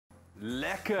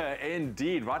Lekker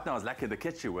indeed. Right now it's Lekker the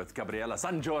Kitchen with Gabriela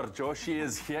San Giorgio. She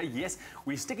is here. Yes,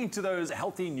 we're sticking to those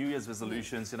healthy New Year's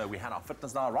resolutions. You know, we had our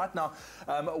fitness now. Right now,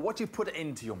 what you put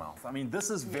into your mouth. I mean, this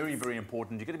is very, very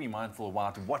important. You're going to be mindful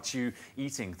about what you're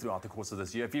eating throughout the course of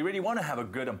this year if you really want to have a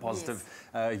good and positive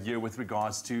year with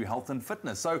regards to health and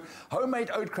fitness. So,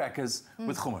 homemade oat crackers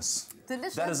with hummus.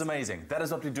 Delicious. That is amazing. That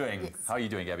is what we're doing. Yes. How are you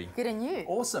doing, Gabby? Good, and you?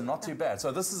 Awesome, not too bad.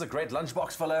 So this is a great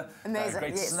lunchbox filler. Amazing,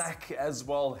 great yes. snack as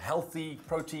well. Healthy,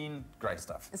 protein, great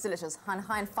stuff. It's delicious.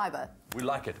 High in fiber. We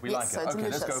like it. We Yes, like it. so Okay,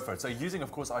 delicious. let's go for it. So using,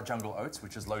 of course, our jungle oats,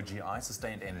 which is low GI,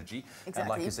 sustained energy. Exactly. And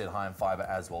like you said, high in fiber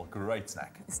as well. Great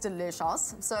snack. It's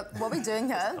delicious. So what we're doing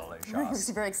here, Delicious.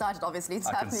 we're very excited, obviously. It's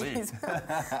I can happening. see.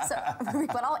 So we've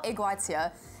got our egg whites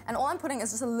here, and all I'm putting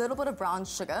is just a little bit of brown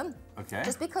sugar. Okay.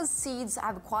 Just because seeds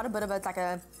have quite a bit of a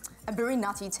very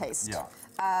nutty taste. Yeah.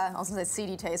 I was gonna say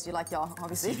seedy taste. You're like, yeah,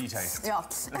 obviously. Seedy taste. Yeah.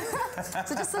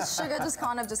 So just the sugar just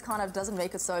kind of doesn't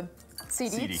make it so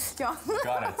seedy. Yeah.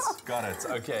 Got it. Got it.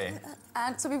 Okay.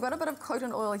 And so we've got a bit of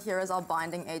coconut oil here as our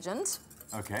binding agent.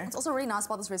 Okay. It's also really nice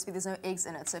about this recipe, there's no eggs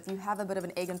in it. So if you have a bit of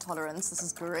an egg intolerance, this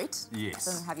is great. Yes.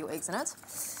 Don't have your eggs in it.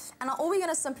 And now all we're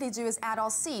gonna simply do is add our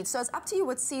seeds. So it's up to you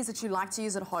what seeds that you like to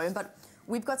use at home, but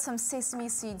we've got some sesame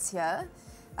seeds here,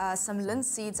 some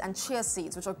linseeds and chia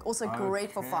seeds, which are also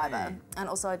great for fiber and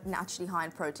also naturally high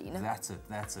in protein. That's it.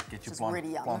 That's it. Get your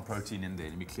really plant protein in there.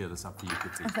 Let me clear this up for you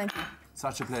quickly. Thank you.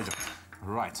 Such a pleasure.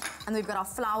 Right. And we've got our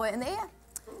flour in there.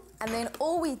 And then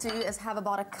all we do is have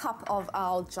about a cup of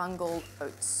our jungle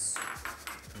oats.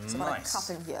 So about a cup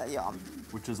in here, yeah.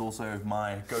 Which is also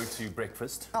my go-to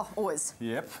breakfast. Oh, always.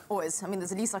 Yep. Always. I mean,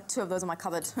 there's at least like 2 of those in my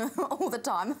cupboard all the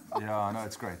time. Yeah, I know,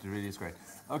 it's great. It really is great.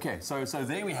 Okay, so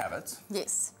there we have it.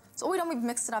 Yes. So all we've done, we've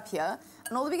mixed it up here.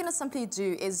 And all that we're going to simply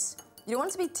do is, you don't want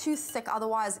it to be too thick,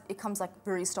 otherwise it comes like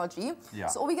very stodgy. Yeah.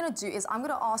 So all we're going to do is I'm going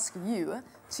to ask you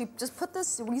to just put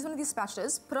this, we'll use one of these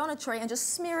spatulas, put it on a tray and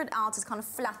just smear it out as kind of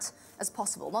flat as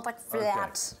possible. Not like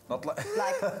flat. Okay. Not like...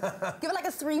 give it like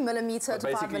a 3 millimeter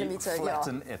to 5 millimeter.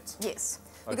 Flatten it. Yes.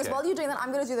 Because Okay. while you're doing that,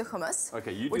 I'm going to do the hummus.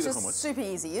 Okay, you do which the is hummus. super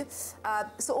easy.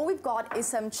 So all we've got is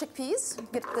some chickpeas.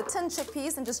 Get the tin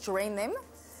chickpeas and just drain them.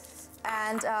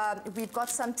 And we've got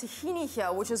some tahini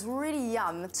here, which is really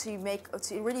yum it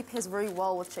really pairs very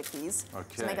well with chickpeas.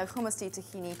 Okay. To make a hummus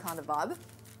tahini kind of vibe.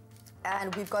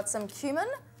 And we've got some cumin.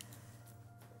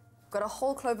 Got a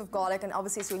whole clove of garlic, and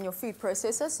obviously it's in your food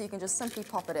processor, so you can just simply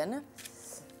pop it in.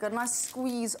 Got a nice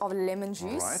squeeze of lemon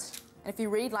juice. All right. And if you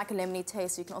really like a lemony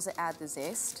taste, you can also add the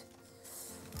zest.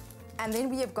 And then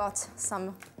we have got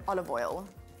some olive oil.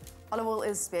 Olive oil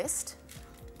is best.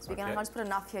 So we're going to just put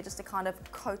enough here just to kind of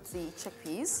coat the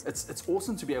chickpeas. It's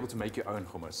awesome to be able to make your own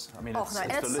hummus. I mean, it's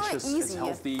delicious, so easy. it's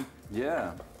healthy.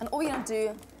 Yeah. And all we're going to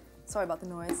do, sorry about the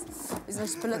noise, is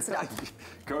just split it up.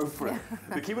 Go for it.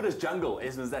 The keyword is jungle.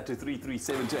 SMS that to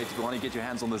 33728 if you want to get your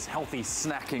hands on this healthy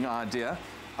snacking idea.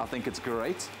 I think it's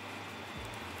great.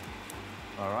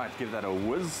 All right, give that a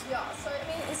whiz. Yeah, so I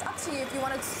mean, it's up to you if you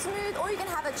want it smooth, or you can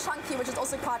have it chunky, which is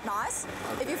also quite nice.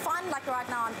 Okay. If you find, like right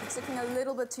now, it's looking a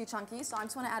little bit too chunky, so I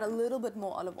just want to add a little bit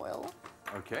more olive oil.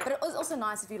 Okay. But it is also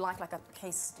nice if you like a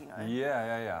paste, you know.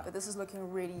 Yeah. But this is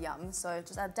looking really yum, so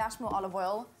just add a dash more olive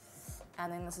oil,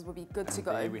 and then will be good to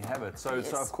go. There we have it. So, yes.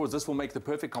 so of course, this will make the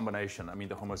perfect combination. I mean,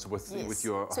 the hummus with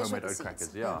your homemade oat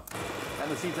crackers. Yeah.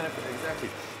 And the seeds and everything, exactly.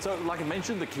 So, like I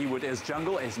mentioned, the keyword is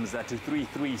jungle. SMS that to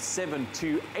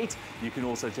 33728. You can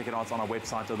also check it out on our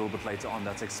website a little bit later on.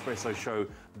 That's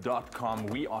expressoshow.com.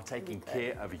 We are taking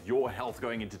care of your health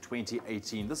going into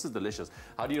 2018. This is delicious.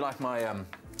 How do you like my...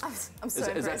 I'm so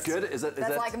Is that good?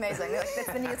 That's like amazing. That's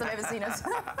the neatest I've ever seen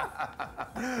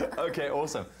it. Okay,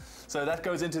 awesome. So that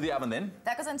goes into the oven then?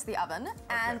 That goes into the oven.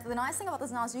 And the nice thing about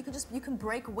this now is you can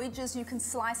break wedges, you can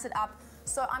slice it up.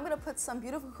 So I'm going to put some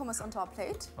beautiful hummus onto our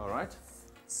plate. All right.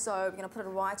 So we're going to put it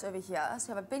right over here. So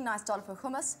you have a big nice dollop of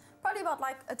hummus, probably about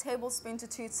like a tablespoon to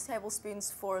 2 tablespoons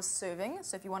for a serving.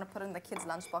 So if you want to put it in the kids'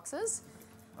 lunch boxes.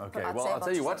 Okay, well, I'll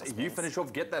tell you what, you finish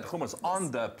off, get that hummus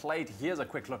on the plate. Here's a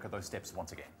quick look at those steps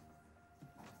once again.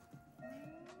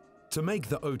 To make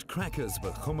the oat crackers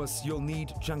with hummus, you'll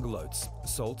need jungle oats,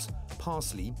 salt,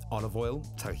 parsley, olive oil,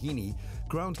 tahini,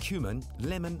 ground cumin,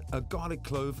 lemon, a garlic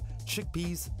clove,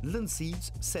 chickpeas,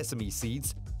 linseeds, sesame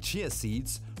seeds, chia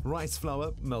seeds, rice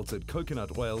flour, melted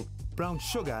coconut oil, brown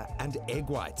sugar, and egg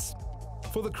whites.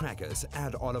 For the crackers,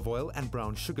 add olive oil and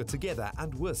brown sugar together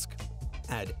and whisk.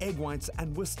 Add egg whites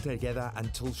and whisk together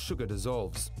until sugar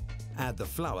dissolves. Add the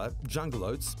flour, jungle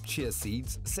oats, chia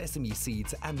seeds, sesame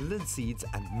seeds, and linseeds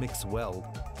and mix well.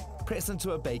 Press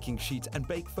into a baking sheet and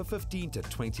bake for 15 to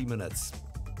 20 minutes.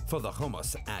 For the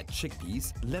hummus, add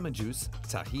chickpeas, lemon juice,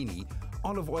 tahini,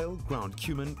 olive oil, ground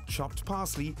cumin, chopped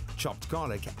parsley, chopped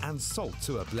garlic and salt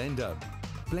to a blender.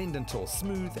 Blend until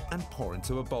smooth and pour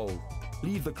into a bowl.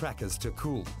 Leave the crackers to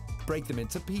cool. Break them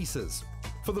into pieces.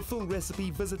 For the full recipe,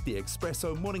 visit the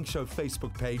Expresso Morning Show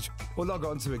Facebook page or log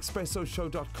on to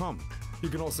expressoshow.com. You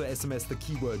can also SMS the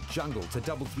keyword jungle to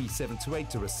 33728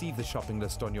 to receive the shopping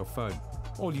list on your phone.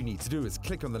 All you need to do is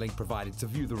click on the link provided to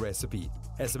view the recipe.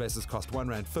 SMSs cost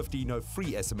R1.50, no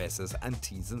free SMSs, and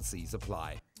T's and C's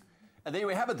apply. And there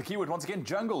we have it, the keyword once again,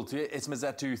 jungle. To SMS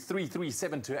that to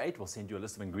 33728. We'll send you a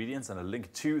list of ingredients and a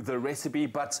link to the recipe,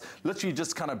 but literally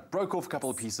just kind of broke off a couple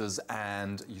of pieces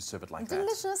and you serve it like that.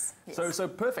 Delicious. Yes. So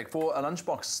perfect for a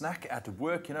lunchbox snack at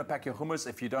work, you know, pack your hummus.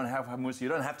 If you don't have hummus, you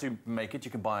don't have to make it,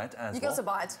 you can buy it as well. You can also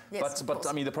buy it, yes. But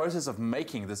I mean, the process of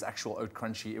making this actual oat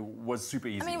crunchy, it was super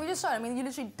easy. I mean, we just showed, you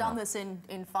literally done this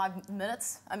in 5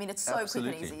 minutes. I mean, it's so quick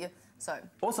and easy. So.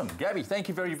 Awesome. Gabby, thank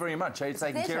you very, very much. It's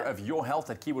taking care pleasure. of your health.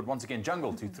 That keyword once again,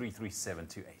 jungle, to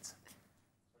 33728.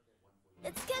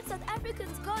 It's kept South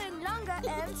Africans going longer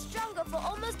and stronger for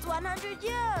almost 100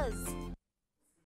 years.